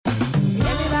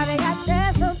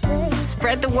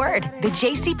spread the word. The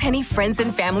JCPenney Friends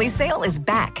and Family Sale is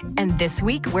back. And this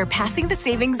week, we're passing the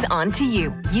savings on to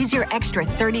you. Use your extra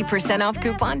 30% off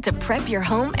coupon to prep your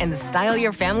home and style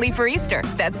your family for Easter.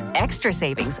 That's extra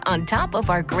savings on top of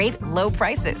our great low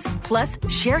prices. Plus,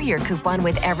 share your coupon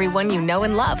with everyone you know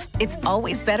and love. It's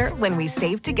always better when we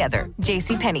save together.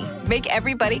 JCPenney. Make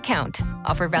everybody count.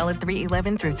 Offer valid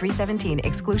 3/11 through 3/17.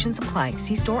 Exclusions apply.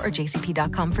 See store or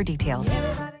jcp.com for details.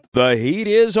 The heat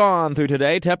is on through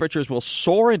today. Temperatures will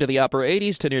soar into the upper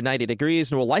 80s to near 90 degrees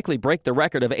and will likely break the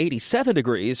record of 87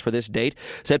 degrees for this date,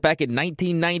 set back in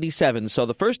 1997. So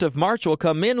the 1st of March will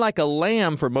come in like a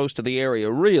lamb for most of the area,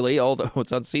 really, although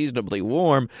it's unseasonably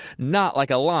warm, not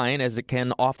like a lion as it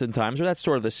can oftentimes, or that's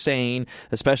sort of the saying,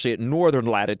 especially at northern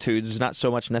latitudes, not so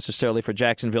much necessarily for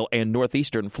Jacksonville and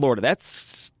northeastern Florida.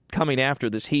 That's coming after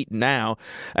this heat now,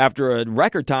 after a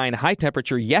record-tying high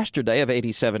temperature yesterday of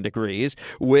 87 degrees,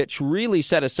 which really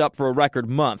set us up for a record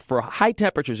month. For high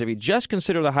temperatures, if you just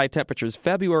consider the high temperatures,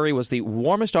 February was the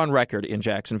warmest on record in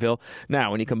Jacksonville.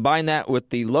 Now, when you combine that with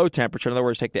the low temperature, in other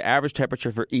words, take the average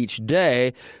temperature for each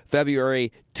day,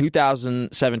 February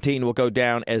 2017 will go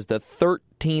down as the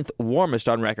 13th warmest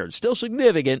on record. Still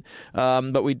significant,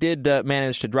 but we did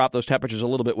manage to drop those temperatures a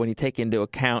little bit when you take into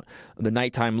account the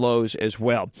nighttime lows as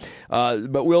well.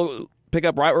 But we'll pick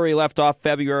up right where we left off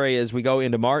February as we go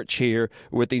into March here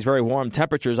with these very warm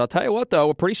temperatures. I'll tell you what, though,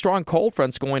 a pretty strong cold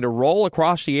front's going to roll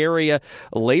across the area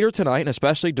later tonight and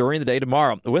especially during the day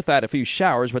tomorrow. With that, a few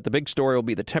showers, but the big story will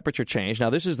be the temperature change. Now,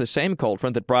 this is the same cold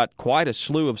front that brought quite a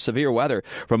slew of severe weather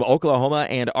from Oklahoma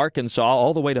and Arkansas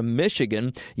all the way to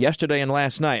Michigan yesterday and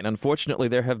last night. And unfortunately,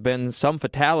 there have been some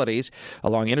fatalities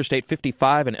along Interstate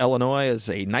 55 in Illinois as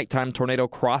a nighttime tornado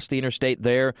crossed the interstate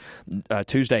there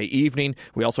Tuesday evening.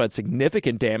 We also had significant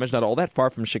damage, not all that far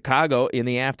from Chicago, in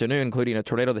the afternoon, including a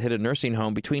tornado that hit a nursing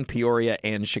home between Peoria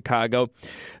and Chicago.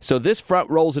 So this front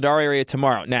rolls into our area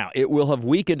tomorrow. Now, it will have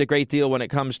weakened a great deal when it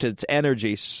comes to its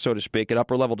energy, so to speak, an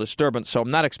upper-level disturbance, so I'm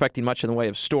not expecting much in the way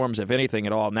of storms, if anything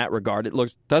at all, in that regard. It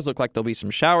does look like there'll be some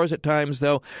showers at times,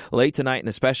 though, late tonight and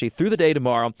especially through the day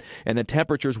tomorrow, and the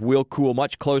temperatures will cool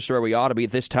much closer where we ought to be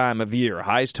this time of year.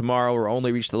 Highs tomorrow will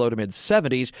only reach the low to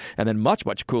mid-70s, and then much,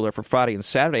 much cooler for Friday and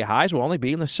Saturday. Highs will only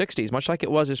be in the 60s, much like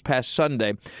it was this past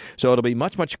Sunday. So it'll be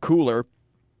much, much cooler.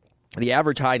 The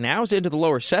average high now is into the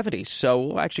lower 70s, so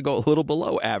we'll actually go a little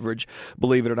below average,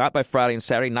 believe it or not, by Friday and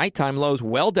Saturday. Nighttime lows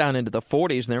well down into the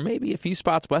 40s, and there may be a few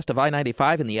spots west of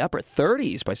I-95 in the upper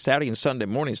 30s by Saturday and Sunday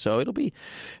morning, so it'll be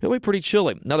pretty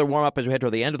chilly. Another warm-up as we head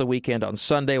toward the end of the weekend on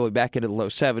Sunday. We'll be back into the low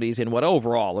 70s in what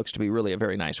overall looks to be really a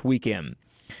very nice weekend.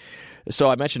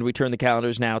 So I mentioned we turn the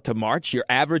calendars now to March. Your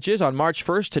averages on March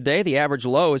 1st today, the average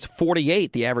low is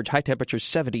 48. The average high temperature is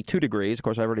 72 degrees. Of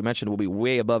course, I already mentioned we'll be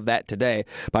way above that today.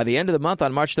 By the end of the month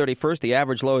on March 31st, the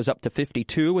average low is up to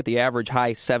 52 with the average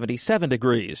high 77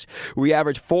 degrees. We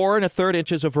average 4 1/3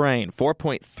 inches of rain,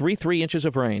 4.33 inches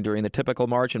of rain during the typical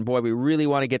March. And boy, we really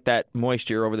want to get that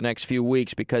moisture over the next few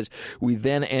weeks because we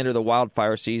then enter the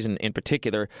wildfire season in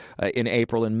particular in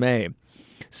April and May.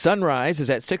 Sunrise is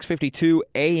at 6:52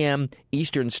 a.m.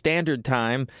 Eastern Standard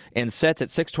Time and sets at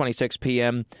 6:26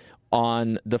 p.m.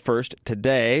 on the 1st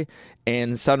today.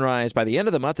 And sunrise by the end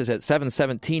of the month is at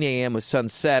 7:17 a.m. with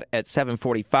sunset at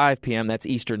 7:45 p.m. That's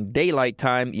Eastern Daylight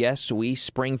Time. Yes, we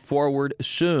spring forward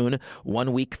soon,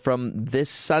 1 week from this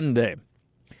Sunday.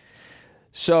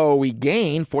 So we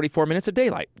gain 44 minutes of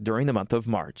daylight during the month of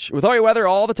March. With all your weather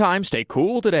all the time, stay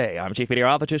cool today. I'm Chief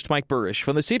Meteorologist Mike Burrish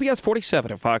from the CBS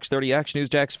 47 at Fox 30X News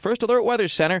Jack's First Alert Weather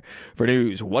Center for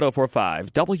News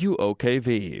 104.5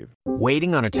 WOKV.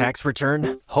 Waiting on a tax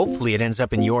return? Hopefully it ends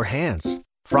up in your hands.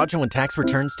 Fraudulent tax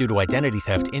returns due to identity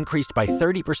theft increased by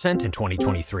 30% in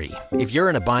 2023. If you're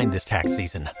in a bind this tax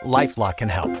season, LifeLock can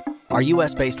help. Our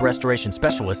U.S.-based restoration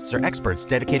specialists are experts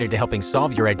dedicated to helping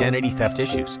solve your identity theft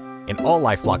issues. And all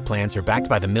LifeLock plans are backed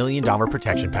by the $1 Million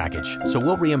Protection Package. So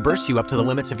we'll reimburse you up to the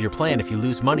limits of your plan if you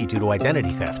lose money due to identity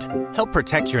theft. Help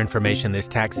protect your information this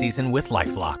tax season with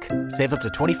LifeLock. Save up to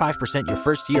 25% your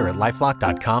first year at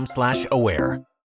LifeLock.com/aware.